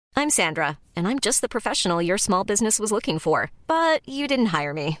I'm Sandra, and I'm just the professional your small business was looking for. But you didn't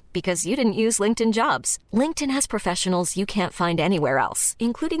hire me because you didn't use LinkedIn Jobs. LinkedIn has professionals you can't find anywhere else,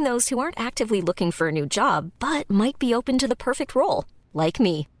 including those who aren't actively looking for a new job, but might be open to the perfect role, like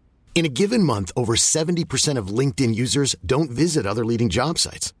me. In a given month, over 70% of LinkedIn users don't visit other leading job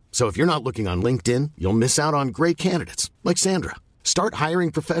sites. So if you're not looking on LinkedIn, you'll miss out on great candidates like Sandra. Start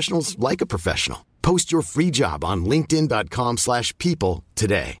hiring professionals like a professional. Post your free job on linkedin.com/people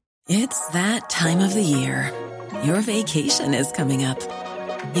today. It's that time of the year. Your vacation is coming up.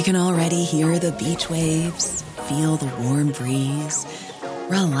 You can already hear the beach waves, feel the warm breeze,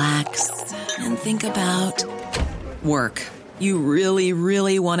 relax, and think about work. You really,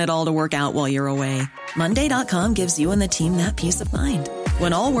 really want it all to work out while you're away. Monday.com gives you and the team that peace of mind.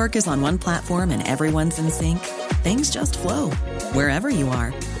 When all work is on one platform and everyone's in sync, things just flow. Wherever you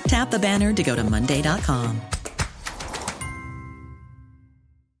are, tap the banner to go to Monday.com.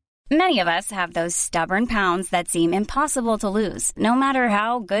 Many of us have those stubborn pounds that seem impossible to lose, no matter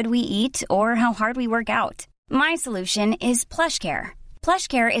how good we eat or how hard we work out. My solution is PlushCare.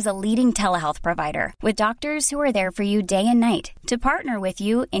 PlushCare is a leading telehealth provider with doctors who are there for you day and night to partner with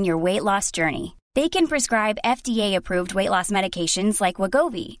you in your weight loss journey. They can prescribe FDA-approved weight loss medications like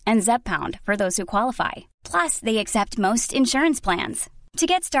Wegovy and Zepbound for those who qualify. Plus, they accept most insurance plans. To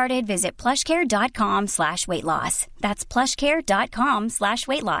get started, visit plushcare.com/weightloss. That's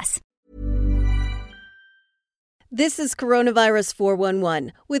plushcare.com/weightloss. This is Coronavirus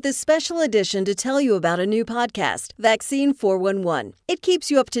 411 with a special edition to tell you about a new podcast, Vaccine 411. It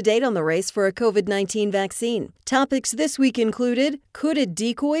keeps you up to date on the race for a COVID-19 vaccine. Topics this week included, could a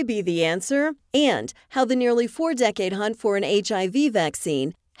decoy be the answer? And how the nearly 4-decade hunt for an HIV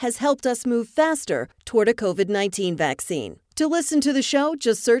vaccine has helped us move faster toward a COVID-19 vaccine. To listen to the show,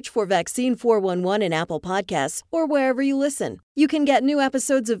 just search for Vaccine 411 in Apple Podcasts or wherever you listen. You can get new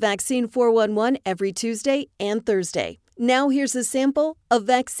episodes of Vaccine 411 every Tuesday and Thursday. Now here's a sample of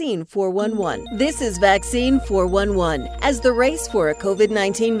Vaccine 411. This is Vaccine 411. As the race for a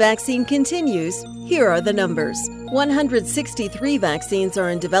COVID-19 vaccine continues, here are the numbers. 163 vaccines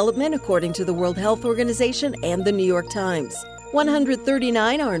are in development according to the World Health Organization and the New York Times.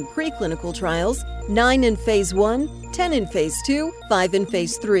 139 are in preclinical trials, 9 in Phase 1, 10 in Phase 2, 5 in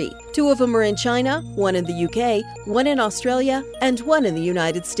Phase 3. 2 of them are in China, 1 in the UK, 1 in Australia, and 1 in the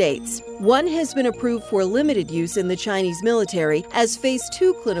United States. 1 has been approved for limited use in the Chinese military as Phase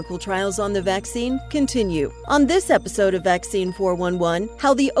 2 clinical trials on the vaccine continue. On this episode of Vaccine 411,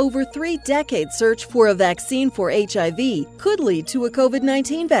 how the over 3-decade search for a vaccine for HIV could lead to a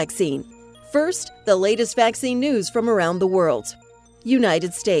COVID-19 vaccine. First, the latest vaccine news from around the world.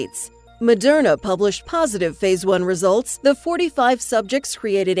 United States. Moderna published positive Phase 1 results. The 45 subjects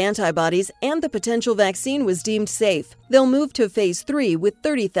created antibodies and the potential vaccine was deemed safe. They'll move to Phase 3 with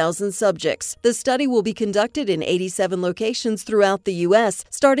 30,000 subjects. The study will be conducted in 87 locations throughout the U.S.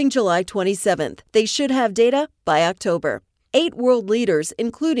 starting July 27th. They should have data by October. 8 world leaders,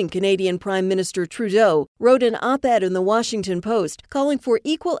 including Canadian Prime Minister Trudeau, wrote an op-ed in the Washington Post calling for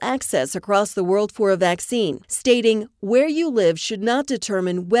equal access across the world for a vaccine, stating, "Where you live should not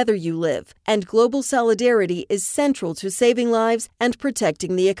determine whether you live, and global solidarity is central to saving lives and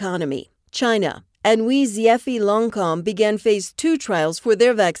protecting the economy." China. Anhui Ziefi Longcom began Phase 2 trials for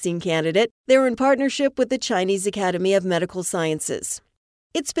their vaccine candidate. They're in partnership with the Chinese Academy of Medical Sciences.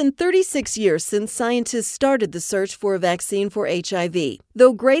 It's been 36 years since scientists started the search for a vaccine for HIV.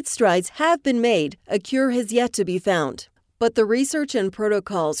 Though great strides have been made, a cure has yet to be found. But the research and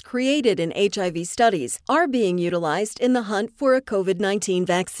protocols created in HIV studies are being utilized in the hunt for a COVID-19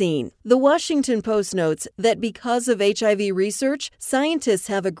 vaccine. The Washington Post notes that because of HIV research, scientists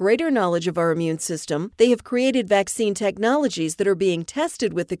have a greater knowledge of our immune system, they have created vaccine technologies that are being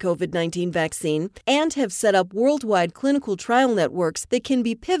tested with the COVID-19 vaccine, and have set up worldwide clinical trial networks that can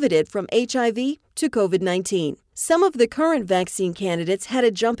be pivoted from HIV to COVID-19. Some of the current vaccine candidates had a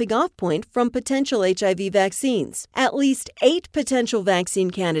jumping-off point from potential HIV vaccines. At least 8 potential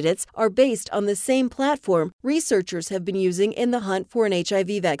vaccine candidates are based on the same platform researchers have been using in the hunt for an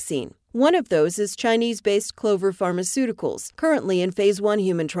HIV vaccine. One of those is Chinese-based Clover Pharmaceuticals, currently in Phase 1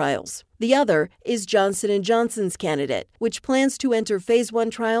 human trials. The other is Johnson & Johnson's candidate, which plans to enter Phase 1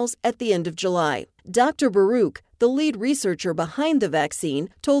 trials at the end of July. Dr. Baruch, the lead researcher behind the vaccine,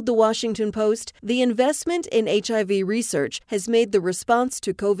 told the Washington Post, "The investment in HIV research has made the response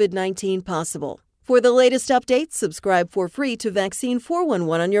to COVID-19 possible." For the latest updates, subscribe for free to Vaccine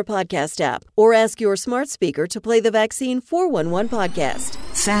 411 on your podcast app, or ask your smart speaker to play the Vaccine 411 podcast.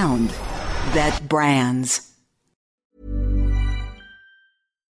 Sound that brands.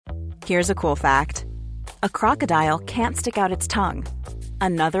 Here's a cool fact. A crocodile can't stick out its tongue.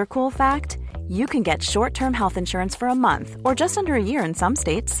 Another cool fact, you can get short-term health insurance for a month or just under a year in some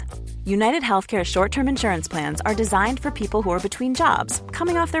states. United Healthcare short-term insurance plans are designed for people who are between jobs,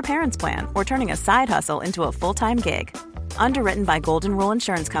 coming off their parents' plan, or turning a side hustle into a full-time gig. Underwritten by Golden Rule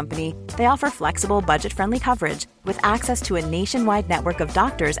Insurance Company, they offer flexible, budget-friendly coverage with access to a nationwide network of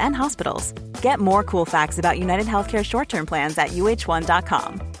doctors and hospitals. Get more cool facts about United Healthcare short-term plans at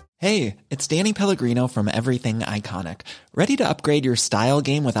uh1.com. Hey, it's Danny Pellegrino from Everything Iconic. Ready to upgrade your style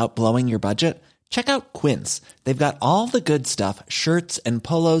game without blowing your budget? Check out Quince. They've got all the good stuff, shirts and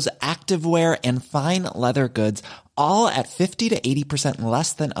polos, activewear, and fine leather goods, all at 50 to 80%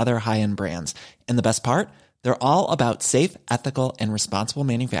 less than other high-end brands. And the best part? They're all about safe, ethical, and responsible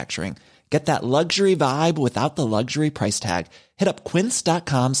manufacturing. Get that luxury vibe without the luxury price tag. Hit up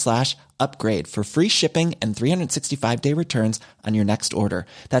quince.com/upgrade for free shipping and 365-day returns on your next order.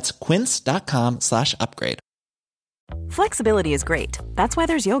 That's quince.com/upgrade. Flexibility is great. That's why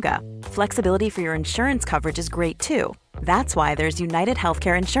there's yoga. Flexibility for your insurance coverage is great too. That's why there's United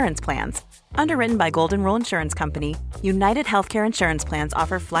Healthcare Insurance Plans. Underwritten by Golden Rule Insurance Company, United Healthcare Insurance Plans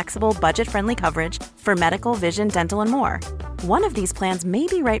offer flexible, budget-friendly coverage for medical, vision, dental, and more. One of these plans may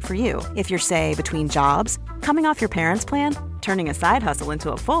be right for you if you're, say, between jobs, coming off your parents' plan, turning a side hustle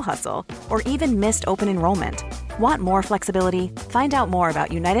into a full hustle, or even missed open enrollment. Want more flexibility? Find out more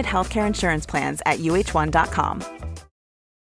about United Healthcare Insurance Plans at uh1.com.